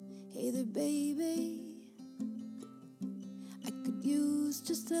Hey there, baby. I could use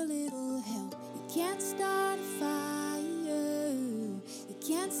just a little help. You can't start a fire. You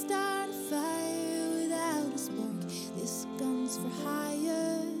can't start a fire without a spark. This gun's for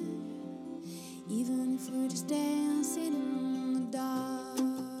hire. Even if we're just dancing in the dark.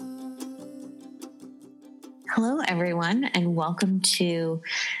 Hello, everyone, and welcome to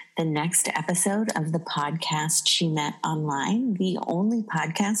the next episode of the podcast She Met Online, the only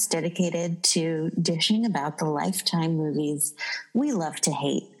podcast dedicated to dishing about the Lifetime movies we love to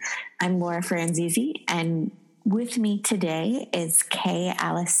hate. I'm Laura Franzese, and with me today is Kay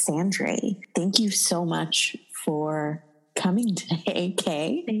Alessandri. Thank you so much for coming today,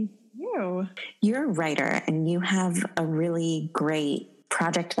 Kay. Thank you. You're a writer, and you have a really great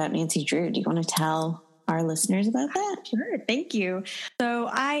project about Nancy Drew. Do you want to tell our listeners about that? Sure. Thank you. So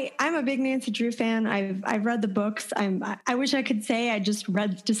I'm a big Nancy Drew fan. I've read the books. I wish I could say I just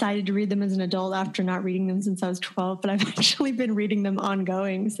decided to read them as an adult after not reading them since I was 12, but I've actually been reading them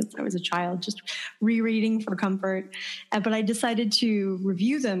ongoing since I was a child, just rereading for comfort. But I decided to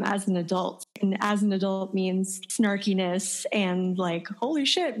review them as an adult. And as an adult means snarkiness and like, holy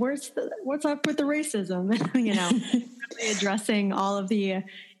shit, what's up with the racism? You know, really addressing all of the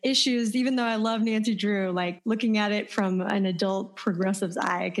issues. Even though I love Nancy Drew, like looking at it from an adult progressive's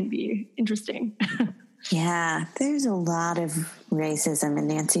eye can be interesting. Yeah, there's a lot of racism in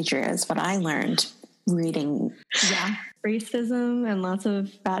Nancy Drew is what I learned reading. Yeah, racism and lots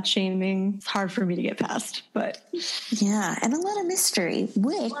of fat shaming. It's hard for me to get past, but yeah, and a lot of mystery,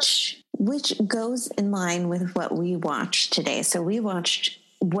 which goes in line with what we watched today. So we watched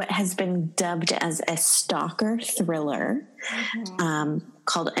what has been dubbed as a stalker thriller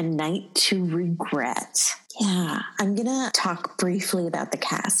called A Night to Regret. Yeah, I'm going to talk briefly about the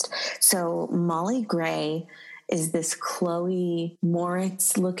cast. So Molly Gray is this Chloe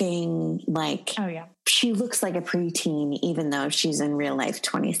Moritz looking like, oh yeah, she looks like a preteen even though she's in real life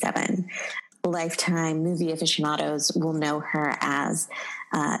 27. Lifetime movie aficionados will know her as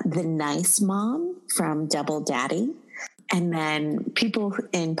the nice mom from Double Daddy. And then people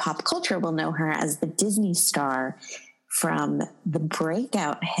in pop culture will know her as the Disney star from the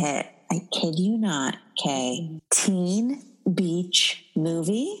breakout hit, I kid you not, Kay, Teen Beach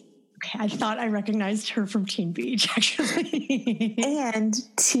Movie. Okay, I thought I recognized her from Teen Beach, actually. And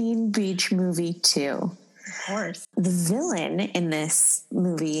Teen Beach Movie 2. Of course. The villain in this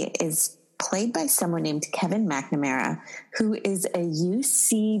movie is played by someone named Kevin McNamara, who is a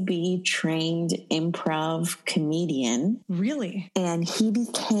UCB trained improv comedian. Really? And he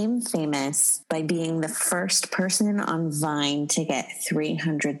became famous by being the first person on Vine to get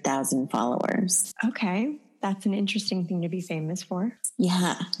 300,000 followers. Okay. That's an interesting thing to be famous for.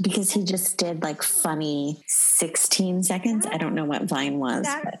 Yeah, because he just did like funny 16 seconds. I don't know what Vine was.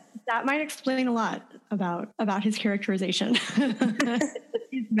 That might explain a lot about his characterization.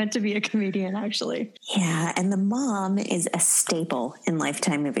 He's meant to be a comedian, actually. Yeah, and the mom is a staple in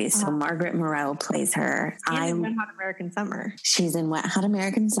Lifetime movies. So Margaret Moreau plays her. In Wet Hot American Summer. She's in Wet Hot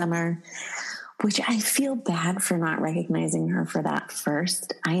American Summer, which I feel bad for not recognizing her for that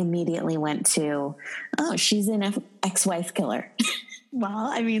first. I immediately went to, she's in Ex-Wife Killer. Well,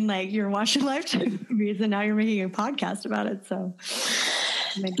 I mean, like, you're watching Lifetime movies and now you're making a podcast about it, so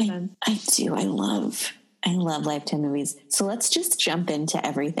it makes sense. I do. I love Lifetime movies. So let's just jump into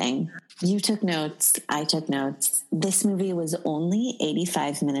everything. You took notes. I took notes. This movie was only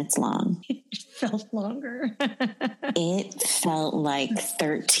 85 minutes long. It felt longer. It felt like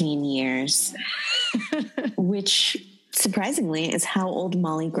 13 years, which surprisingly is how old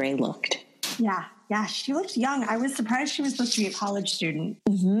Molly Gray looked. Yeah, she looked young. I was surprised she was supposed to be a college student.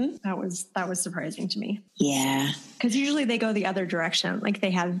 Mm-hmm. That was surprising to me. Yeah. Because usually they go the other direction. Like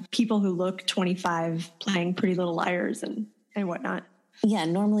they have people who look 25 playing Pretty Little Liars and whatnot. Yeah,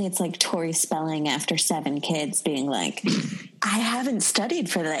 normally it's like Tori Spelling after 7 kids being like, I haven't studied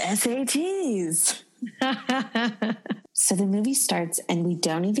for the SATs. So the movie starts and we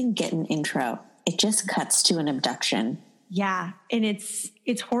don't even get an intro. It just cuts to an abduction. Yeah, and it's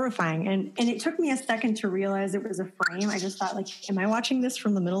horrifying. And it took me a second to realize it was a frame. I just thought, like, am I watching this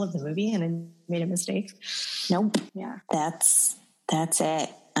from the middle of the movie and I made a mistake? Nope. Yeah. That's it.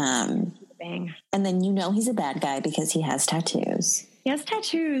 Bang. And then you know he's a bad guy because he has tattoos. He has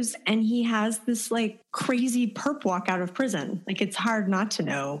tattoos and he has this like crazy perp walk out of prison. Like it's hard not to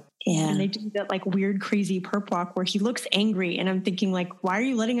know. Yeah. And they do that like weird, crazy perp walk where he looks angry. And I'm thinking like, why are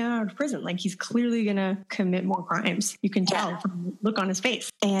you letting him out of prison? Like he's clearly going to commit more crimes. You can tell from the look on his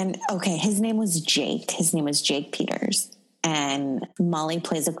face. And okay, his name was Jake. His name was Jake Peters. And Molly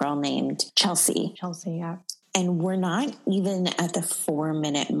plays a girl named Chelsea. Chelsea, yeah. And we're not even at the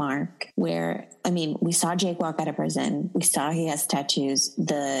 4-minute mark where, I mean, we saw Jake walk out of prison. We saw he has tattoos.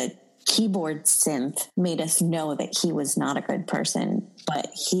 The keyboard synth made us know that he was not a good person, but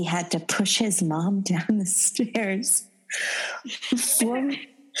he had to push his mom down the stairs. And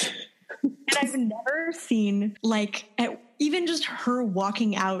I've never seen, like, even just her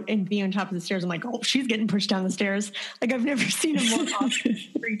walking out and being on top of the stairs. I'm like, oh, she's getting pushed down the stairs. Like, I've never seen a more obvious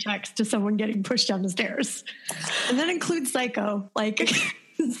pretext to someone getting pushed down the stairs. And that includes Psycho. Like,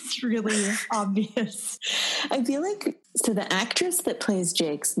 it's really obvious. I feel like, so the actress that plays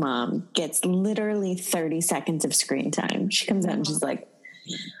Jake's mom gets literally 30 seconds of screen time. She comes out and she's like,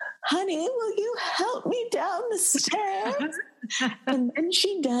 honey, will you help me down the stairs? And then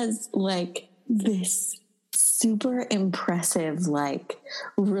she does like this super impressive, like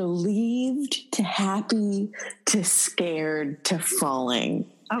relieved to happy to scared to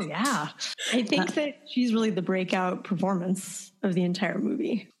falling. Oh, yeah. I think that she's really the breakout performance of the entire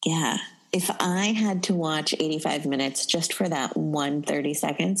movie. Yeah. If I had to watch 85 minutes just for that 30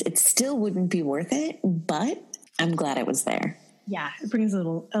 seconds, it still wouldn't be worth it, but I'm glad it was there. Yeah, it brings it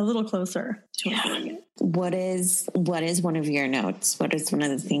a little closer to enjoying it. What is one of your notes? What is one of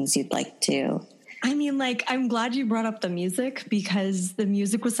the things you'd like to? I mean, like, I'm glad you brought up the music because the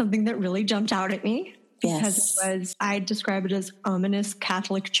music was something that really jumped out at me. Yes. Because I describe it as ominous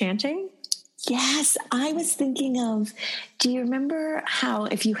Catholic chanting. Yes, I was thinking of, do you remember how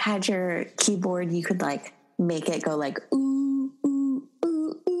if you had your keyboard, you could like make it go like, ooh, ooh,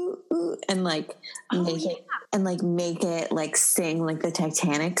 ooh, ooh, ooh, and like make it like sing like the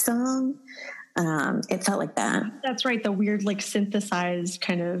Titanic song? It felt like that. That's right. The weird, like synthesized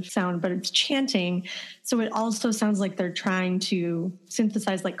kind of sound, but it's chanting. So it also sounds like they're trying to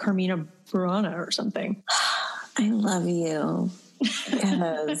synthesize like Carmina Burana or something. I love you.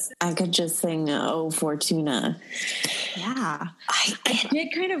 Because I could just sing "Oh Fortuna." Yeah, I did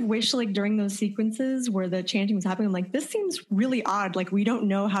kind of wish, like during those sequences where the chanting was happening, I'm like, this seems really odd. Like we don't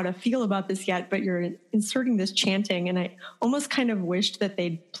know how to feel about this yet, but you're inserting this chanting, and I almost kind of wished that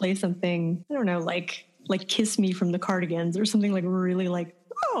they'd play something. I don't know, like "Kiss Me" from the Cardigans or something like really like,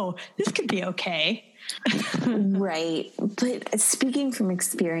 oh, this could be okay. Right. But speaking from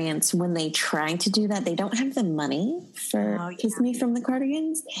experience, when they try to do that, they don't have the money for Kiss Me from the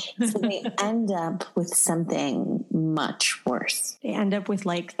Cardigans. So they end up with something much worse. They end up with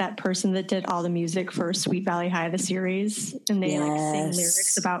like that person that did all the music for Sweet Valley High, the series. And they like sing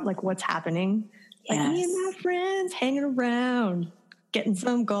lyrics about like what's happening. Like me and my friends hanging around, getting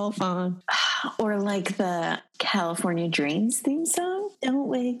some golf on. Or like the California Dreams theme song. Don't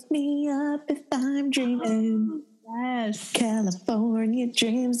wake me up if I'm dreaming. Yes. California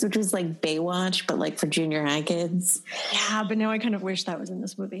Dreams, which was like Baywatch, but like for junior high kids. Yeah, but now I kind of wish that was in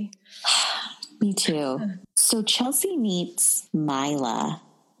this movie. Me too. So Chelsea meets Milla.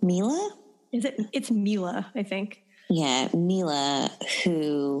 Milla? It's Milla, I think. Yeah, Milla,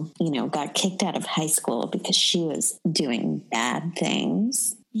 who, got kicked out of high school because she was doing bad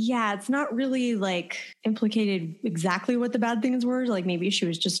things. Yeah, it's not really like implicated exactly what the bad things were. Like maybe she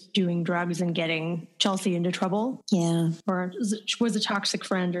was just doing drugs and getting Chelsea into trouble. Yeah. Or was a toxic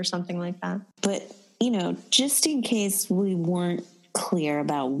friend or something like that. But, just in case we weren't clear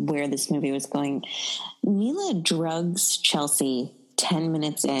about where this movie was going, Milla drugs Chelsea 10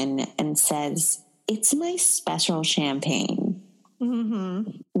 minutes in and says, "It's my special champagne."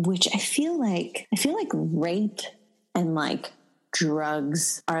 Mm-hmm. Which I feel like rape and like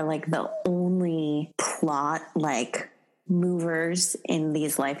drugs are like the only plot like movers in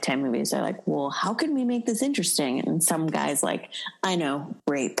these Lifetime movies. They're like, well, how can we make this interesting? And some guys like, I know,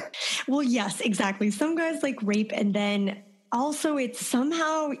 rape. Well, yes, exactly. Some guys like rape, and then also it's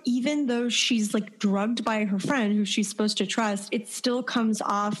somehow, even though she's like drugged by her friend who she's supposed to trust, it still comes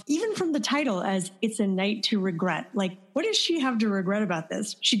off, even from the title, as "It's a Night to Regret." Like, what does she have to regret about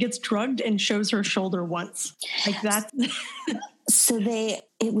this? She gets drugged and shows her shoulder once. Like that's... So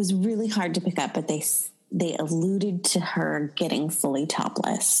it was really hard to pick up, but they alluded to her getting fully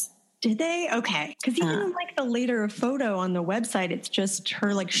topless. Did they? Okay. Because even in like the later photo on the website, it's just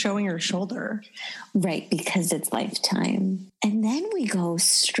her like showing her shoulder. Right, because it's Lifetime. And then we go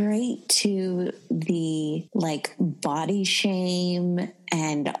straight to the like body shame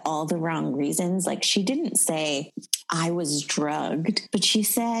and all the wrong reasons. Like she didn't say I was drugged, but she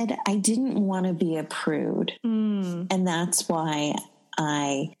said I didn't want to be a prude. And that's why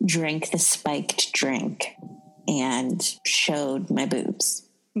I drank the spiked drink and showed my boobs.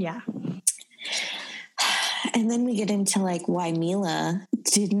 Yeah. And then we get into like why Milla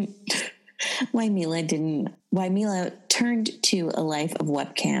didn't, why Milla turned to a life of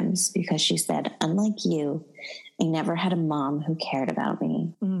webcams, because she said, unlike you, I never had a mom who cared about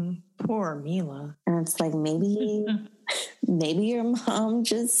me. Poor Milla. And it's like, maybe your mom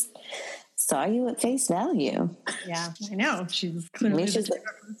just saw you at face value. Yeah, I know. She's clearly the type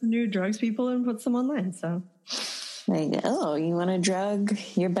of person who drugs people and puts them online. So, like, oh, you want to drug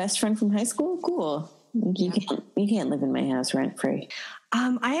your best friend from high school? Cool. You can't live in my house rent free.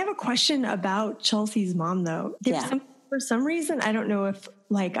 I have a question about Chelsea's mom, though. For some reason, I don't know if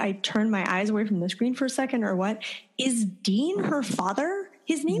I turned my eyes away from the screen for a second or what. Is Dean her father?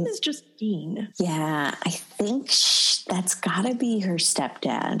 His name is just Dean. Yeah, I think that's got to be her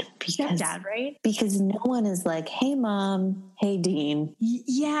stepdad. Stepdad, right? Because no one is like, hey, Mom, hey, Dean.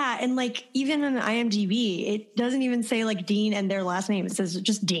 Yeah, and even on IMDb, it doesn't even say Dean and their last name. It says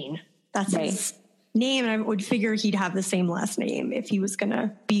just Dean. That's right. His name, and I would figure he'd have the same last name if he was going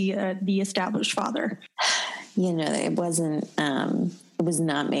to be the established father. It wasn't, it was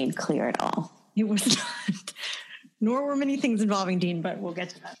not made clear at all. It was not. Nor were many things involving Dean, but we'll get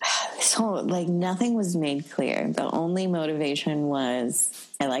to that. This whole, nothing was made clear. The only motivation was,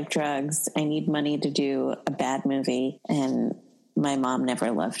 I like drugs, I need money to do a bad movie, and my mom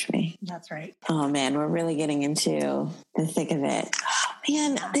never loved me. That's right. Oh man, we're really getting into the thick of it. Oh,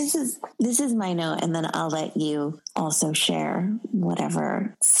 man, this is my note, and then I'll let you also share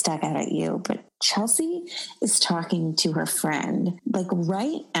whatever stuck out at you. But Chelsea is talking to her friend,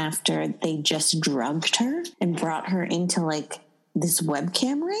 right after they just drugged her and brought her into this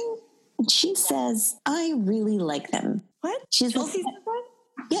webcam ring. And she says, I really like them. What? She's Chelsea's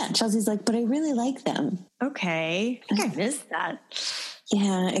yeah, Chelsea's like, but I really like them. Okay. I think I missed that.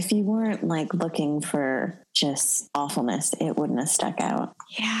 Yeah, if you weren't like looking for just awfulness, it wouldn't have stuck out.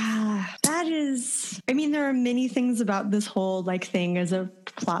 Yeah, that is, I mean, there are many things about this whole like thing as a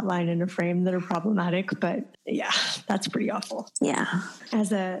plot line and a frame that are problematic, but yeah, that's pretty awful. Yeah.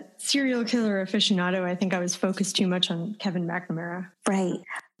 As a serial killer aficionado, I think I was focused too much on Kevin McNamara. Right.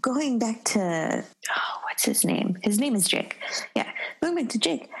 Going back to, what's his name? His name is Jake. Yeah. Going back to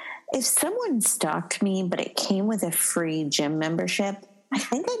Jake. If someone stalked me, but it came with a free gym membership, I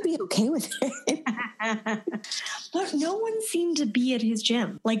think I'd be okay with it. But no one seemed to be at his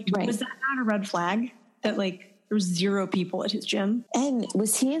gym. Like, right. Was that not a red flag? That like there was zero people at his gym? And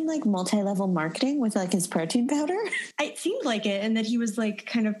was he in like multi-level marketing with like his protein powder? It seemed like it, and that he was like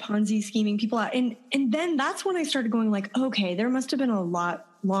kind of Ponzi scheming people out. And then that's when I started going like, okay, there must have been a lot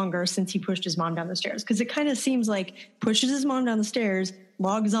longer since he pushed his mom down the stairs. Because it kind of seems like pushes his mom down the stairs,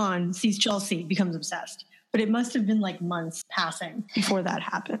 logs on, sees Chelsea, becomes obsessed. But it must have been like months passing before that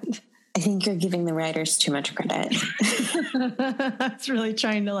happened. I think you're giving the writers too much credit. That's really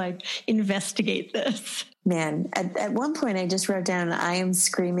trying to like investigate this. Man, at one point I just wrote down, I am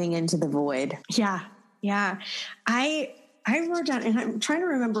screaming into the void. Yeah. I wrote down, and I'm trying to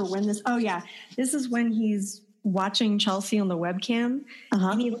remember when this, this is when he's watching Chelsea on the webcam,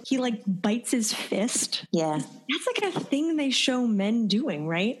 and he like bites his fist. Yeah. That's like a thing they show men doing,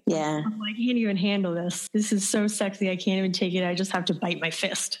 right? Yeah. I'm like, I can't even handle this. This is so sexy. I can't even take it. I just have to bite my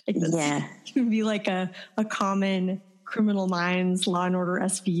fist. Like this. Yeah. It can be like a common Criminal Minds, Law and Order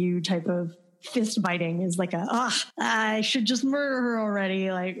SVU type of fist biting is like I should just murder her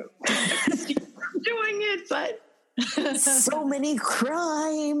already. Like, I'm doing it, but so many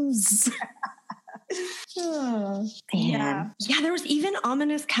crimes. Yeah, there was even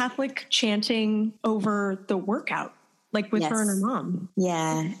ominous Catholic chanting over the workout, like with her and her mom.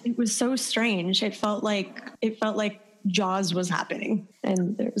 Yeah, it was so strange. It felt like Jaws was happening,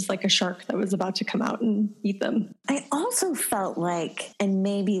 and there was like a shark that was about to come out and eat them. I also felt like, and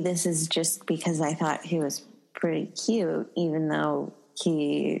maybe this is just because I thought he was pretty cute, even though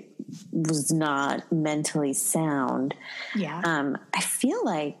he was not mentally sound. Yeah. I feel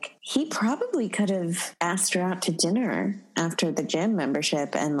like he probably could have asked her out to dinner after the gym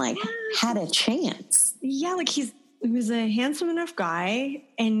membership and like had a chance. Yeah, like he was a handsome enough guy,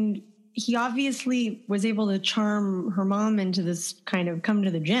 and he obviously was able to charm her mom into this kind of come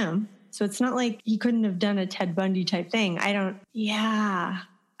to the gym. So it's not like he couldn't have done a Ted Bundy type thing. I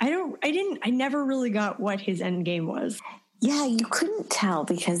never really got what his end game was. Yeah, you couldn't tell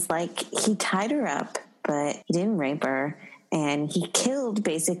because, like, he tied her up, but he didn't rape her, and he killed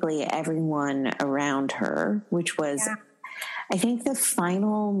basically everyone around her, which was, I think the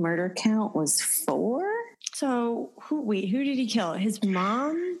final murder count was 4. So, who did he kill? His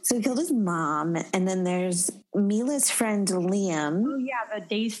mom? So he killed his mom, and then there's Mila's friend Liam. Oh, yeah, the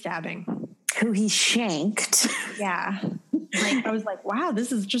day stabbing. Who he shanked. Yeah. Like, I was like, wow,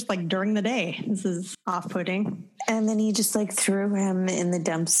 this is just like during the day. This is off-putting. And then he just like threw him in the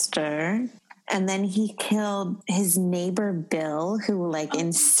dumpster. And then he killed his neighbor, Bill, who like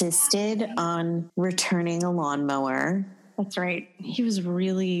insisted on returning a lawnmower. That's right. He was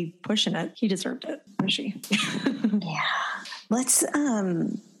really pushing it. He deserved it. Or she. Yeah. Let's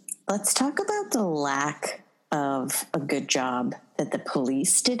talk about the lack of a good job that the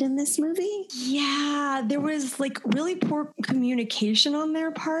police did in this movie. Yeah, there was like really poor communication on their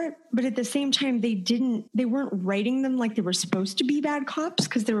part, but at the same time they weren't writing them like they were supposed to be bad cops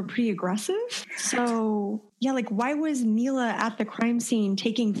because they were pretty aggressive. So yeah, like why was Milla at the crime scene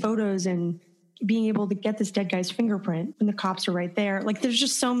taking photos and being able to get this dead guy's fingerprint when the cops are right there? Like there's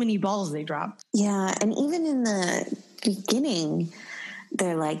just so many balls they dropped. Yeah, and even in the beginning,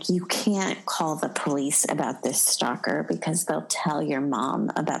 they're like, you can't call the police about this stalker because they'll tell your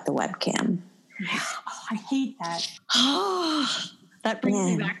mom about the webcam. Yeah. Oh, I hate that. That brings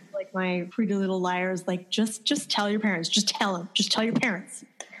me back to like my Pretty Little Liars. Like, just tell your parents. Just tell them. Just tell your parents.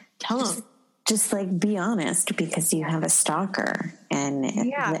 Tell them. Just like be honest because you have a stalker. And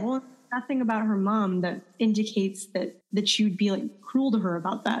well, nothing about her mom that indicates that you'd be like cruel to her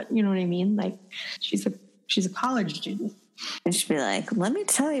about that. You know what I mean? Like, she's a college student. And she'd be like, let me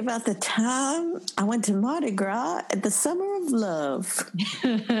tell you about the time I went to Mardi Gras at the Summer of Love.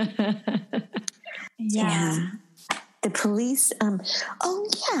 Yeah. The police,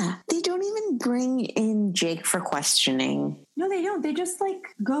 they don't even bring in Jake for questioning. No, they don't. They just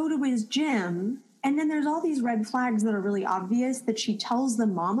like go to his gym. And then there's all these red flags that are really obvious that she tells the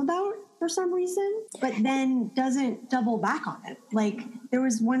mom about for some reason, but then doesn't double back on it. Like there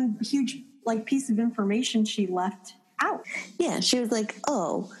was one huge like piece of information she left out. Yeah, she was like,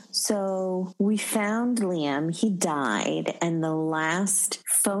 oh, so we found Liam. He died, and the last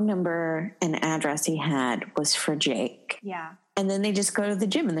phone number and address he had was for Jake. Yeah. And then they just go to the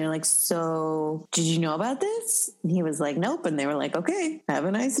gym, and they're like, so did you know about this? And he was like, nope. And they were like, okay, have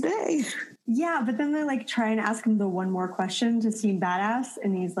a nice day. Yeah, but then they like try and ask him the one more question to seem badass,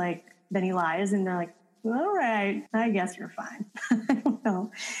 and he's like, then he lies, and they're like, all right, I guess you're fine. I don't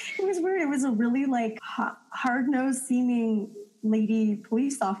know. It was weird. It was a really like hard-nosed seeming lady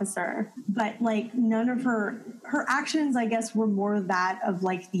police officer, but like none of her actions, I guess, were more that of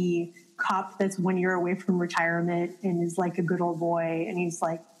like the cop that's 1 year away from retirement and is like a good old boy, and he's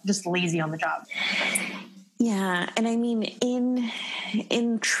like just lazy on the job. Yeah, and I mean,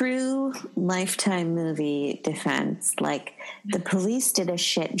 in true Lifetime movie defense, like the police did a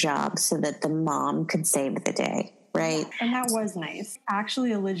shit job so that the mom could save the day, right? And that was nice.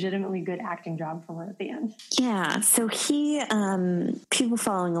 Actually, a legitimately good acting job for her at the end. Yeah, so people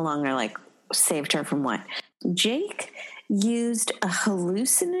following along are like, saved her from what? Jake used a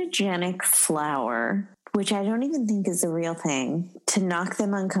hallucinogenic flower, which I don't even think is a real thing, to knock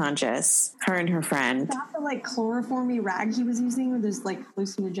them unconscious, her and her friend. Is that the like chloroformy rag he was using, or there's like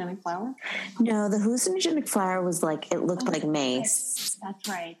hallucinogenic flower? No, the hallucinogenic flower was like, it looked like mace. That's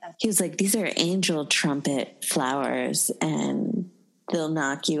right. He was like, these are angel trumpet flowers, and they'll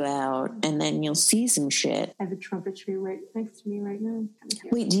knock you out, and then you'll see some shit. I have a trumpet tree right next to me right now.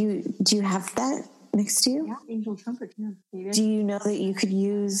 Wait, do you have that next to you? Yeah, angel trumpet. Yeah. Maybe. Do you know that you could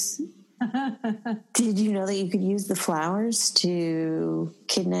use... Did you know that you could use the flowers to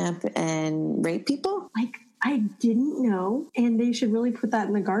kidnap and rape people? Like, I didn't know, and they should really put that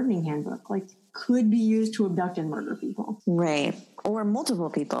in the gardening handbook. Like, could be used to abduct and murder people. Right. Or multiple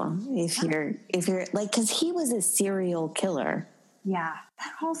people if you're like, because he was a serial killer. Yeah.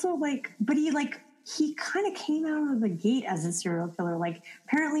 That also, like, but he kind of came out of the gate as a serial killer. Like,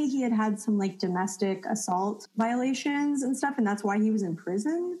 apparently he had some like domestic assault violations and stuff, and that's why he was in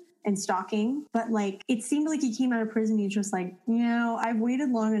prison and stalking. But like, it seemed like he came out of prison, he's just like, I've waited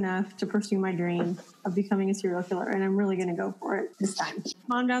long enough to pursue my dream of becoming a serial killer, and I'm really going to go for it this time.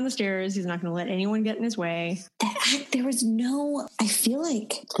 Mom down the stairs. He's not going to let anyone get in his way. There was I feel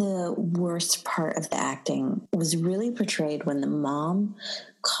like the worst part of the acting was really portrayed when the mom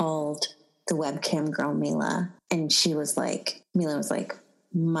called the webcam girl Milla, and Milla was like,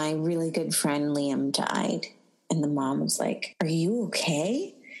 my really good friend Liam died. And the mom was like, are you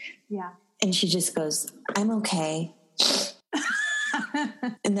okay? Yeah. And she just goes, I'm okay.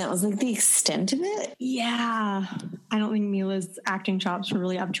 And that was like the extent of it. Yeah. I don't think Mila's acting chops were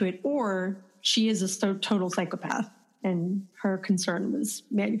really up to it, or she is a total psychopath and her concern was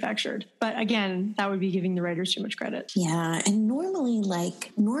manufactured. But again, that would be giving the writers too much credit. Yeah. And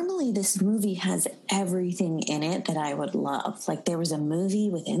normally this movie has everything in it that I would love. Like there was a movie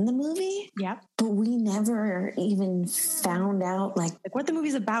within the movie. Yeah. But we never even found out like what the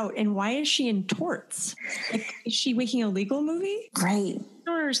movie's about and why is she in torts? Like, is she making a legal movie? Right. I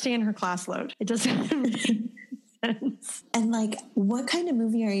don't understand her class load. It doesn't. sense. And like, what kind of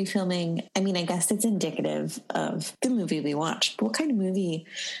movie are you filming? I mean, I guess it's indicative of the movie we watched. But what kind of movie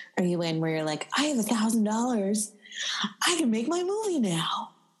are you in where you're like, I have $1,000, I can make my movie now?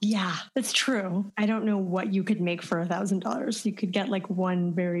 Yeah, that's true. I don't know what you could make for $1,000. You could get like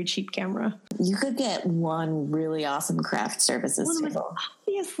one very cheap camera. You could get one really awesome craft services table.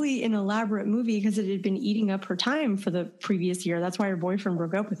 Obviously an elaborate movie because it had been eating up her time for the previous year. That's why her boyfriend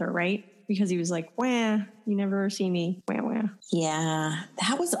broke up with her, right? Because he was like, wah, you never see me, wah, wah. Yeah,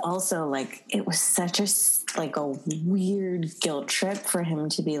 that was also like, it was such a weird guilt trip for him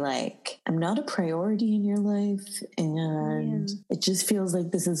to be like, I'm not a priority in your life, and it just feels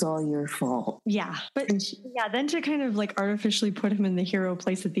like this is all your fault. Yeah, but then to kind of like artificially put him in the hero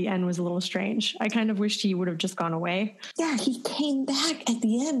place at the end was a little strange. I kind of wished he would have just gone away. Yeah, he came back at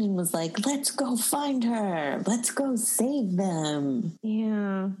the end and was like, let's go find her. Let's go save them.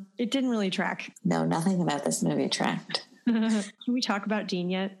 Yeah, it didn't really track. No, nothing about this movie tracked. Can we talk about Dean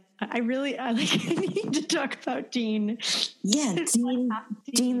yet? I need to talk about Dean. Yeah,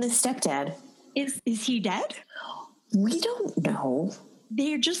 Dean the stepdad. Is he dead? We don't know.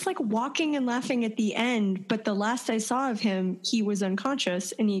 They're just like walking and laughing at the end, but the last I saw of him, he was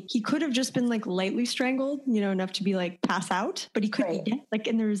unconscious, and he could have just been like lightly strangled, enough to be like pass out, but he could be dead. Like,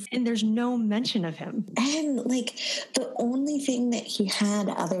 and there's no mention of him. And like the only thing that he had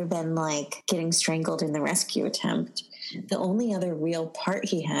other than like getting strangled in the rescue attempt, the only other real part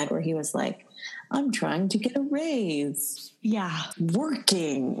he had where he was like, I'm trying to get a raise. Yeah.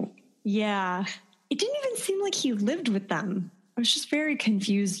 Working. Yeah. It didn't even seem like he lived with them. I was just very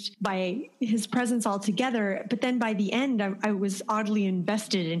confused by his presence altogether. But then by the end, I was oddly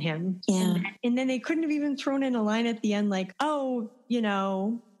invested in him. Yeah. And then they couldn't have even thrown in a line at the end like,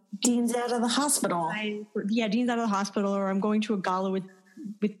 Dean's out of the hospital. Dean's out of the hospital, or I'm going to a gala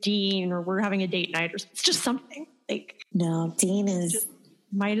with Dean, or we're having a date night, or it's just something. Like, no, Dean is...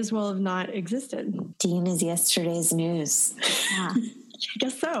 might as well have not existed. Dean is yesterday's news. Yeah, I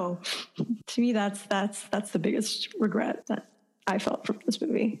guess so. To me, that's the biggest regret that I felt from this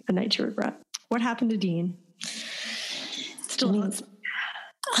movie, A Night to Regret. What happened to Dean?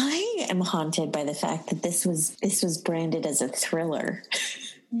 I am haunted by the fact that this was branded as a thriller.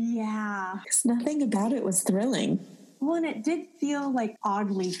 Yeah. Because nothing about it was thrilling. Well, and it did feel like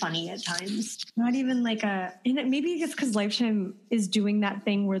oddly funny at times. Not even like maybe it's because Lifetime is doing that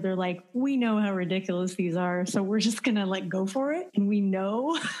thing where they're like, we know how ridiculous these are, so we're just going to like go for it. And we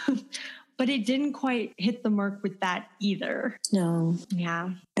know, but it didn't quite hit the mark with that either. No.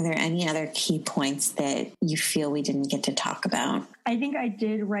 Yeah. Are there any other key points that you feel we didn't get to talk about? I think I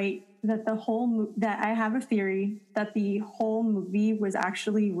did write that that I have a theory that the whole movie was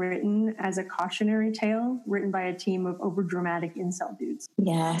actually written as a cautionary tale written by a team of overdramatic incel dudes.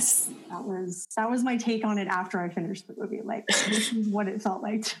 Yes. That was my take on it after I finished the movie. Like, this is what it felt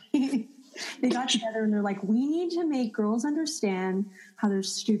like to me. They got together and they're like, we need to make girls understand how their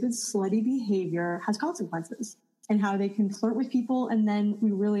stupid, slutty behavior has consequences and how they can flirt with people, and then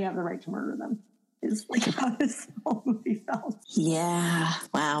we really have the right to murder them. Is like how this whole movie felt. Yeah.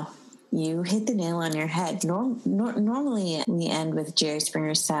 Wow. You hit the nail on your head. Normally we end with Jerry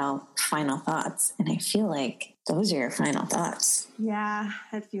Springer style final thoughts, and I feel like those are your final thoughts. Yeah,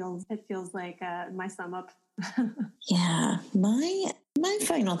 it feels like my sum up. Yeah, my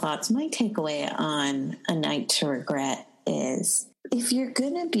final thoughts, my takeaway on A Night to Regret is, if you're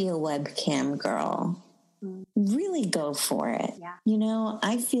gonna be a webcam girl, really go for it. Yeah.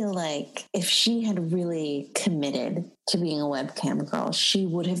 I feel like if she had really committed to being a webcam girl, she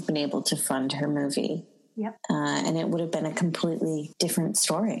would have been able to fund her movie. Yep. And it would have been a completely different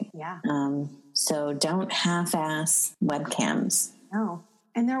story. Yeah. So don't half-ass webcams. No.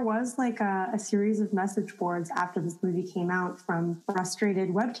 And there was like a series of message boards after this movie came out from frustrated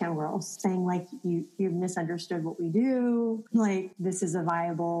webcam girls saying like, you misunderstood what we do. Like, this is a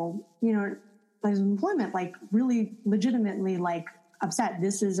viable, place of employment, like really legitimately like upset.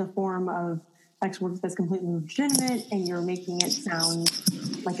 This is a form of sex work that's completely legitimate, and you're making it sound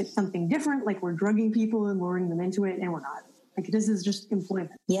like it's something different, like we're drugging people and luring them into it, and we're not. Like, this is just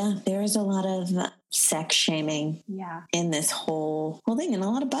employment. Yeah, there's a lot of sex shaming in this whole thing, and a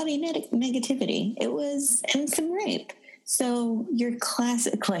lot of body negativity. And some rape. So your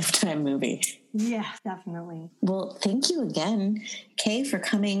classic Lifetime movie. Yeah, definitely. Well, thank you again, Kay, for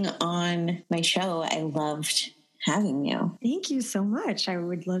coming on my show. I loved having you. Thank you so much. I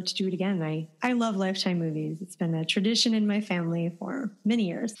would love to do it again. I love Lifetime movies. It's been a tradition in my family for many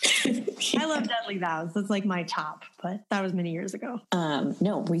years. I love Deadly Vows. That's like my top, but that was many years ago.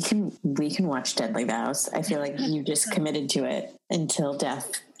 No, we can watch Deadly Vows. I feel like you just committed to it until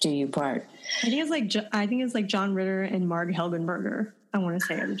death do you part. I think it's like John Ritter and Marg Helgenberger. I want to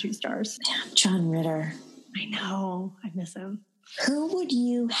say are the 2 stars. John Ritter. I know. I miss him. Who would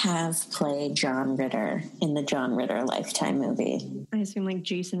you have play John Ritter in the John Ritter Lifetime movie? I assume like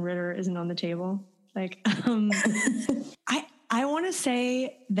Jason Ritter isn't on the table. Like, I want to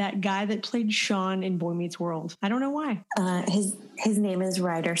say that guy that played Sean in Boy Meets World. I don't know why. His name is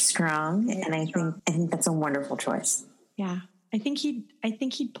Ryder Strong, and I think that's a wonderful choice. Yeah, I think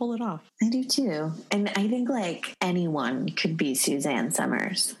he'd pull it off. I do too, and I think like anyone could be Suzanne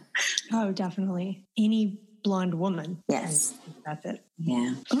Summers. Oh, definitely any blonde woman. Yes, that's it.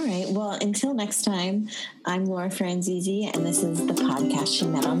 Yeah. All right. Well, until next time, I'm Laura Franzese, and this is the podcast She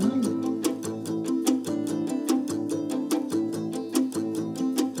Met Online.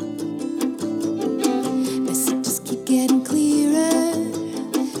 Getting clearer,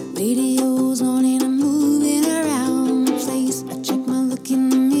 radio's on and I'm moving around the place. I check my look in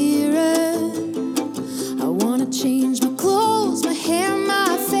the mirror. I wanna change my clothes, my hair,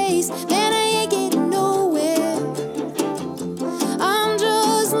 my face. Man, I ain't getting nowhere. I'm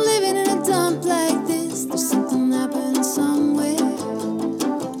just living in a dump like this. There's something happening somewhere.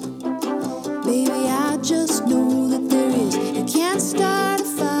 Baby, I just know that there is. You can't start a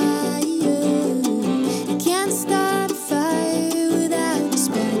fire. You can't start